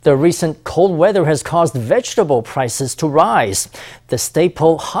The recent cold weather has caused vegetable prices to rise. The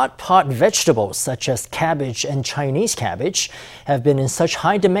staple hot pot vegetables such as cabbage and Chinese cabbage have been in such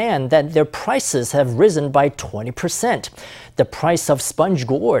high demand that their prices have risen by 20%. The price of sponge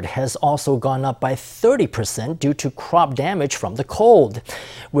gourd has also gone up by 30% due to crop damage from the cold.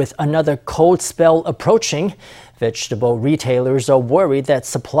 With another cold spell approaching, vegetable retailers are worried that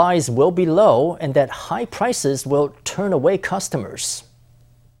supplies will be low and that high prices will turn away customers.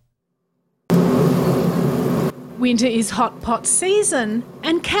 Winter is hot pot season,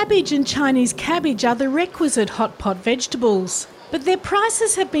 and cabbage and Chinese cabbage are the requisite hot pot vegetables. But their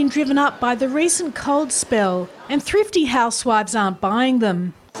prices have been driven up by the recent cold spell, and thrifty housewives aren't buying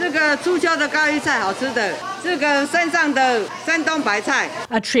them. A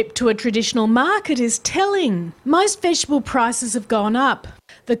trip to a traditional market is telling. Most vegetable prices have gone up.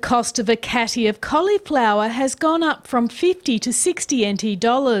 The cost of a catty of cauliflower has gone up from 50 to 60 NT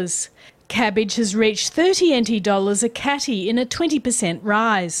dollars. Cabbage has reached 30 NT dollars a catty in a 20%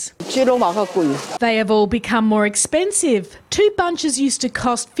 rise. They have all become more expensive. 2 bunches used to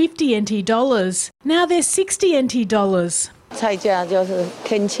cost 50 NT dollars. Now they're 60 NT dollars. High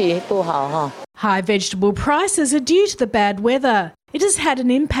vegetable prices are due to the bad weather. It has had an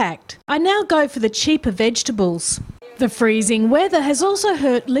impact. I now go for the cheaper vegetables. The freezing weather has also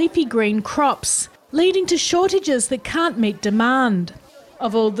hurt leafy green crops, leading to shortages that can't meet demand.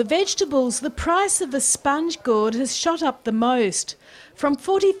 Of all the vegetables, the price of a sponge gourd has shot up the most, from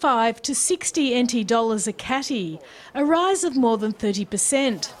 45 to 60 NT dollars a catty, a rise of more than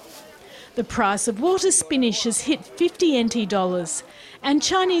 30%. The price of water spinach has hit 50 NT dollars, and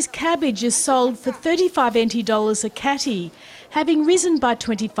Chinese cabbage is sold for 35 NT dollars a catty, having risen by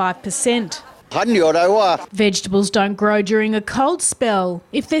 25%. Vegetables don't grow during a cold spell.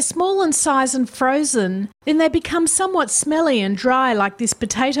 If they're small in size and frozen, then they become somewhat smelly and dry like this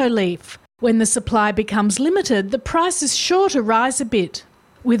potato leaf. When the supply becomes limited, the price is sure to rise a bit.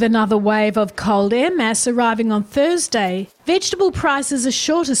 With another wave of cold air mass arriving on Thursday, vegetable prices are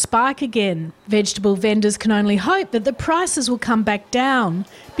sure to spike again. Vegetable vendors can only hope that the prices will come back down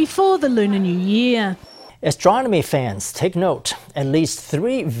before the Lunar New Year. Astronomy fans, take note. At least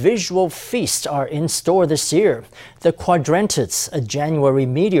 3 visual feasts are in store this year. The Quadrantid, a January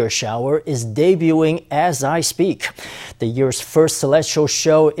meteor shower, is debuting as I speak. The year's first celestial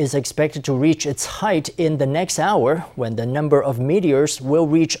show is expected to reach its height in the next hour, when the number of meteors will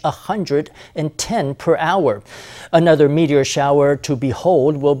reach 110 per hour. Another meteor shower to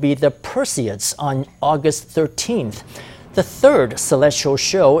behold will be the Perseids on August 13th. The third celestial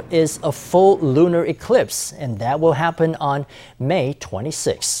show is a full lunar eclipse, and that will happen on May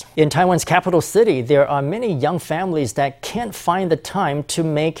 26. In Taiwan's capital city, there are many young families that can't find the time to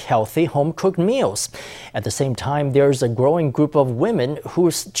make healthy home-cooked meals. At the same time, there's a growing group of women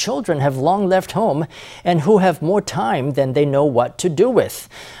whose children have long left home and who have more time than they know what to do with.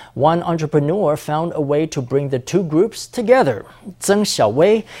 One entrepreneur found a way to bring the two groups together. Zheng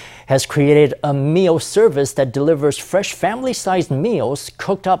Xiaowei has created a meal service that delivers fresh family-sized meals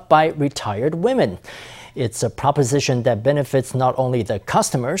cooked up by retired women. It's a proposition that benefits not only the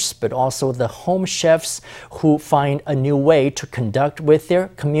customers, but also the home chefs who find a new way to conduct with their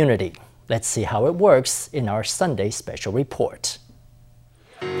community. Let's see how it works in our Sunday special report.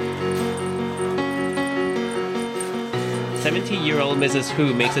 70-year-old Mrs.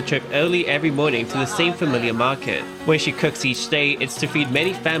 Hu makes a trip early every morning to the same familiar market. When she cooks each day, it's to feed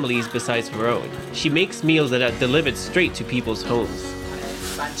many families besides her own. She makes meals that are delivered straight to people's homes.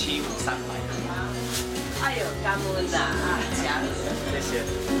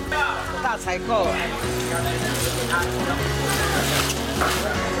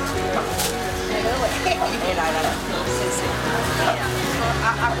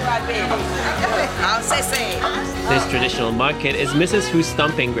 This traditional market is Mrs. Hu's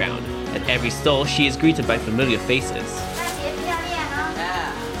stomping ground. At every stall, she is greeted by familiar faces.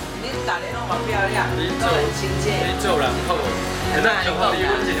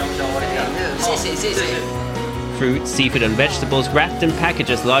 Fruit, seafood and vegetables wrapped in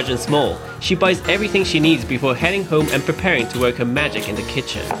packages large and small. She buys everything she needs before heading home and preparing to work her magic in the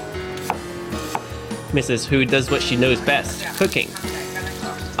kitchen. Mrs. Hu does what she knows best, cooking.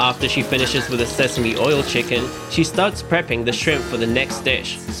 After she finishes with a sesame oil chicken, she starts prepping the shrimp for the next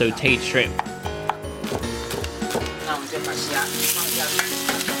dish, sautéed shrimp.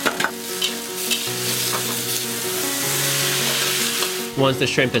 Once the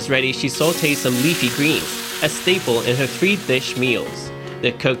shrimp is ready, she sautés some leafy greens, a staple in her 3-dish meals.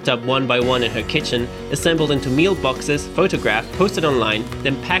 They're cooked up one by one in her kitchen, assembled into meal boxes, photographed, posted online,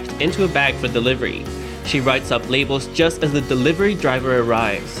 then packed into a bag for delivery. She writes up labels just as the delivery driver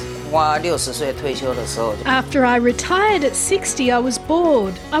arrives. After I retired at 60, I was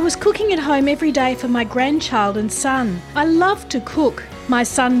bored. I was cooking at home every day for my grandchild and son. I love to cook. My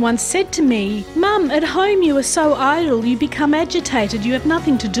son once said to me, "Mum, at home you are so idle, you become agitated, you have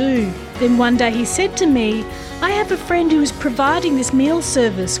nothing to do." Then one day he said to me, "I have a friend who is providing this meal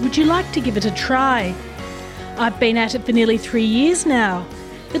service. Would you like to give it a try?" I've been at it for nearly 3 years now.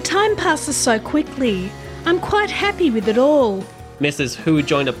 The time passes so quickly. I'm quite happy with it all. Mrs. Hu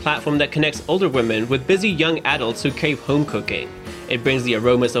joined a platform that connects older women with busy young adults who crave home cooking. It brings the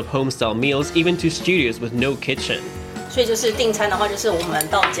aromas of home-style meals even to studios with no kitchen.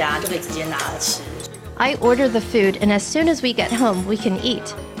 I order the food, and as soon as we get home, we can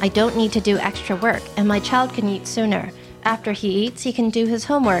eat. I don't need to do extra work, and my child can eat sooner. After he eats, he can do his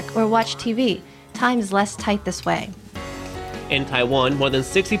homework or watch TV. Time is less tight this way. In Taiwan, more than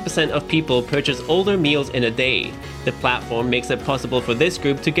 60% of people purchase older meals in a day. The platform makes it possible for this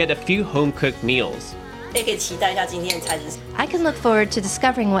group to get a few home-cooked meals. I can look forward to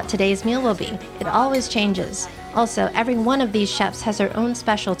discovering what today's meal will be. It always changes. Also, every one of these chefs has their own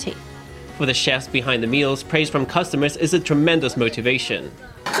specialty. For the chefs behind the meals, praise from customers is a tremendous motivation.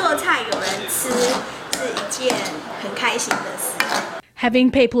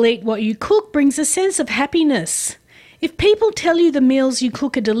 Having people eat what you cook brings a sense of happiness. If people tell you the meals you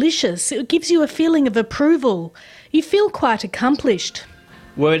cook are delicious, it gives you a feeling of approval. You feel quite accomplished.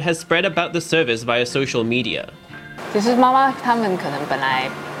 Word has spread about the service via social media. 其实妈妈她们可能本来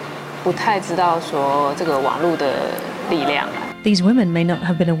不太知道说这个网络的力量。 These women may not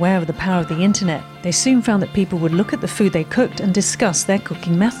have been aware of the power of the internet. They soon found that people would look at the food they cooked and discuss their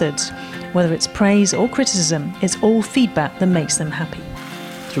cooking methods. Whether it's praise or criticism, it's all feedback that makes them happy.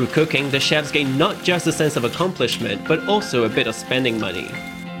 Through cooking, the chefs gain not just a sense of accomplishment, but also a bit of spending money.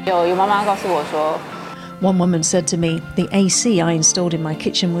 有妈妈告诉我说。 One woman said to me, "The AC I installed in my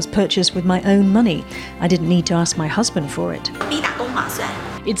kitchen was purchased with my own money. I didn't need to ask my husband for it."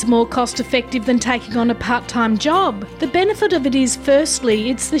 It's more cost-effective than taking on a part-time job. The benefit of it is, firstly,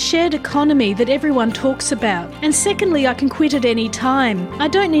 it's the shared economy that everyone talks about. And secondly, I can quit at any time. I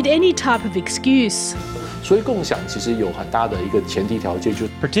don't need any type of excuse. 所以共享其实有很大的一个前提条件，就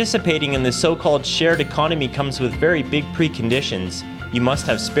是 Participating in the so-called shared economy comes with very big preconditions. You must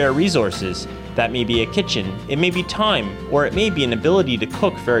have spare resources. That may be a kitchen, it may be time, or it may be an ability to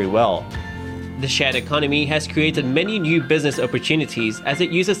cook very well. The shared economy has created many new business opportunities as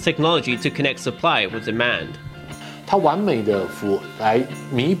it uses technology to connect supply with demand. 它完美的来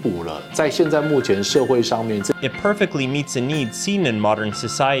弥补了在现在目前社会上面。 It perfectly meets a need seen in modern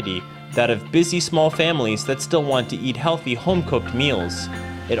society, that of busy small families that still want to eat healthy home-cooked meals.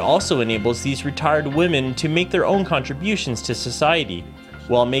 It also enables these retired women to make their own contributions to society.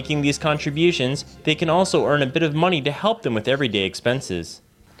 While making these contributions, they can also earn a bit of money to help them with everyday expenses.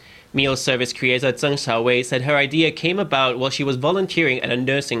 Meal service creator Zheng Xiaowei said her idea came about while she was volunteering at a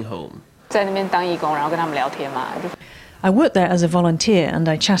nursing home. 在那边当义工，然后跟他们聊天嘛。 I worked there as a volunteer and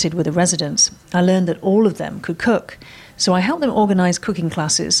I chatted with the residents. I learned that all of them could cook. So I helped them organise cooking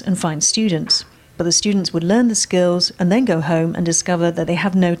classes and find students. But the students would learn the skills and then go home and discover that they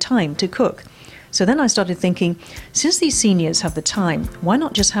have no time to cook. So then I started thinking, since these seniors have the time, why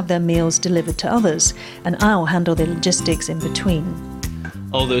not just have their meals delivered to others and I'll handle the logistics in between.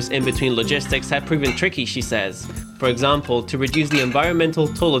 All those in-between logistics have proven tricky, she says. For example, to reduce the environmental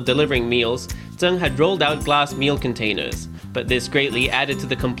toll of delivering meals, Zheng had rolled out glass meal containers, but this greatly added to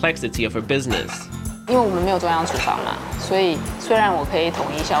the complexity of her business. 因为我们没有中央厨房嘛，所以虽然我可以统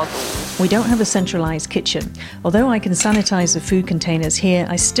一消毒。 We don't have a centralised kitchen. Although I can sanitise the food containers here,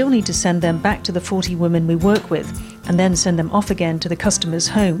 I still need to send them back to the 40 women we work with, and then send them off again to the customers'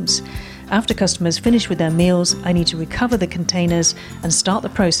 homes. After customers finish with their meals, I need to recover the containers and start the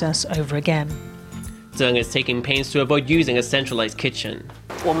process over again. Zheng is taking pains to avoid using a centralised kitchen.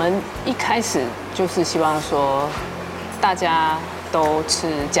 我们一开始就是希望说，大家都吃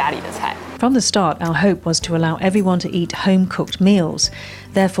家里的菜。 From the start, our hope was to allow everyone to eat home-cooked meals.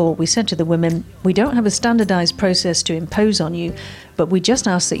 Therefore, we said to the women, we don't have a standardised process to impose on you, but we just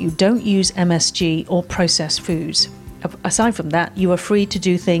ask that you don't use MSG or processed foods. Aside from that, you are free to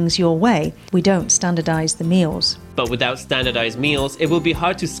do things your way. We don't standardise the meals. But without standardised meals, it will be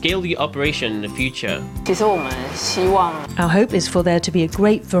hard to scale the operation in the future. 其实我们希望 Our hope is for there to be a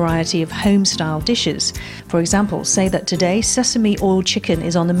great variety of home-style dishes. For example, say that today sesame oil chicken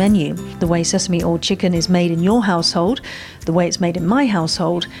is on the menu. The way sesame oil chicken is made in your household, the way it's made in my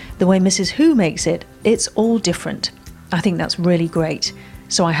household, the way Mrs. Hu makes it, it's all different. I think that's really great.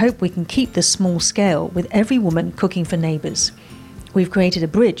 So I hope we can keep this small scale with every woman cooking for neighbours. We've created a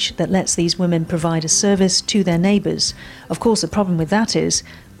bridge that lets these women provide a service to their neighbours. Of course, the problem with that is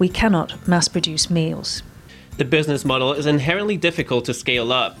we cannot mass-produce meals. The business model is inherently difficult to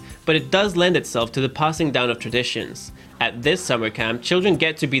scale up, but it does lend itself to the passing down of traditions. At this summer camp, children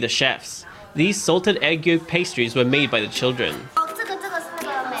get to be the chefs. These salted egg yolk pastries were made by the children.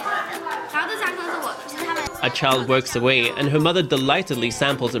 A child works away, and her mother delightedly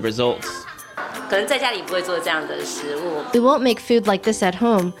samples the results. We won't make food like this at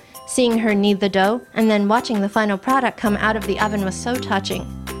home. Seeing her knead the dough and then watching the final product come out of the oven was so touching.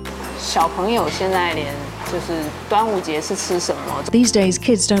 These days,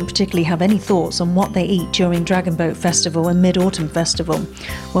 kids don't particularly have any thoughts on what they eat during Dragon Boat Festival and Mid-Autumn Festival.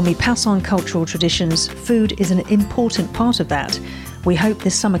 When we pass on cultural traditions, food is an important part of that. We hope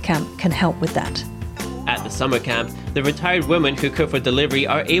this summer camp can help with that. At the summer camp, the retired women who cook for delivery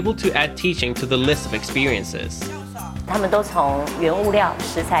are able to add teaching to the list of experiences.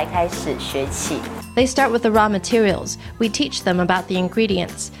 They start with the raw materials. We teach them about the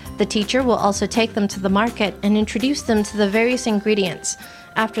ingredients. The teacher will also take them to the market and introduce them to the various ingredients.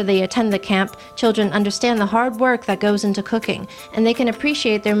 After they attend the camp, children understand the hard work that goes into cooking, and they can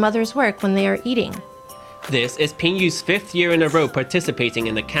appreciate their mother's work when they are eating. This is Pingyu's 5th year in a row participating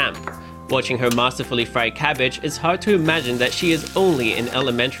in the camp. Watching her masterfully fry cabbage, it's hard to imagine that she is only in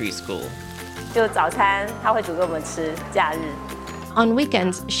elementary school. On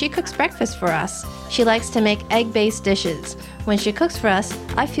weekends, she cooks breakfast for us. She likes to make egg-based dishes. When she cooks for us,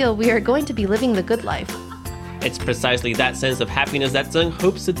 I feel we are going to be living the good life. It's precisely that sense of happiness that Zeng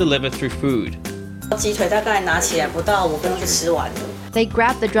hopes to deliver through food. They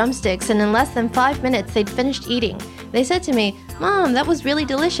grabbed the drumsticks, and in less than 5 minutes, they'd finished eating. They said to me, "Mom, that was really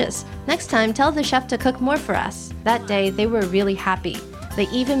delicious. Next time, tell the chef to cook more for us." That day, they were really happy. They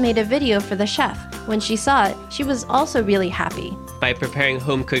even made a video for the chef. When she saw it, she was also really happy. By preparing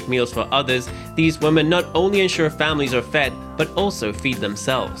home-cooked meals for others, these women not only ensure families are fed, but also feed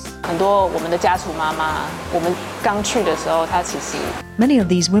themselves. Many of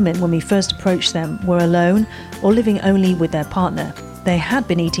these women, when we first approached them, were alone or living only with their partner. They had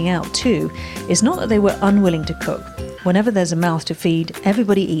been eating out too. It's not that they were unwilling to cook. Whenever there's a mouth to feed,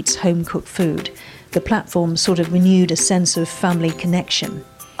 everybody eats home-cooked food. The platform sort of renewed a sense of family connection.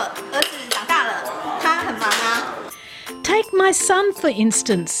 Take my son, for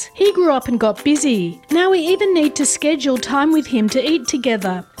instance. He grew up and got busy. Now we even need to schedule time with him to eat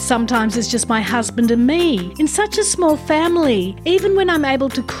together. Sometimes it's just my husband and me. In such a small family, even when I'm able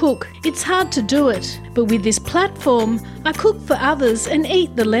to cook, it's hard to do it. But with this platform, I cook for others and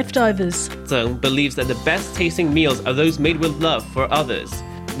eat the leftovers. Zeng believes that the best tasting meals are those made with love for others.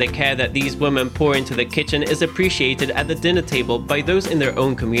 The care that these women pour into the kitchen is appreciated at the dinner table by those in their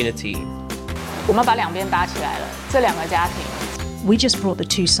own community. We just brought the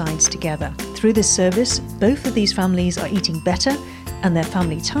two sides together. Through this service, both of these families are eating better and their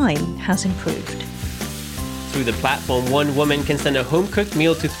family time has improved. Through the platform, one woman can send a home-cooked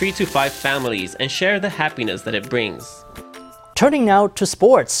meal to 3 to 5 families and share the happiness that it brings. Turning now to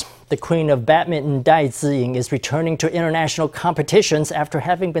sports. The queen of badminton, Dai Ziying, is returning to international competitions after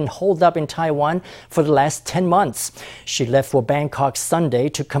having been holed up in Taiwan for the last 10 months. She left for Bangkok Sunday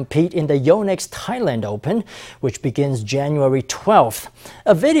to compete in the Yonex Thailand Open, which begins January 12th.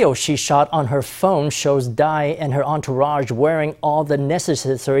 A video she shot on her phone shows Dai and her entourage wearing all the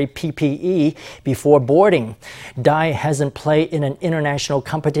necessary PPE before boarding. Dai hasn't played in an international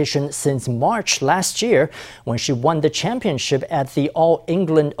competition since March last year, when she won the championship at the All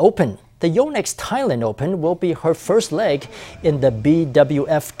England Open. The Yonex Thailand Open will be her first leg in the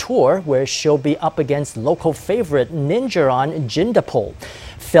BWF Tour, where she'll be up against local favorite Ninjaron Jindapol.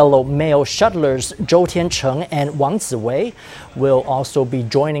 Fellow male shuttlers Zhou Tiancheng and Wang Ziwei will also be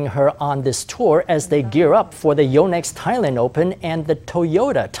joining her on this tour as they gear up for the Yonex Thailand Open and the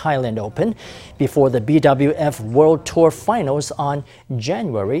Toyota Thailand Open before the BWF World Tour Finals on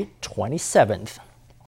January 27th.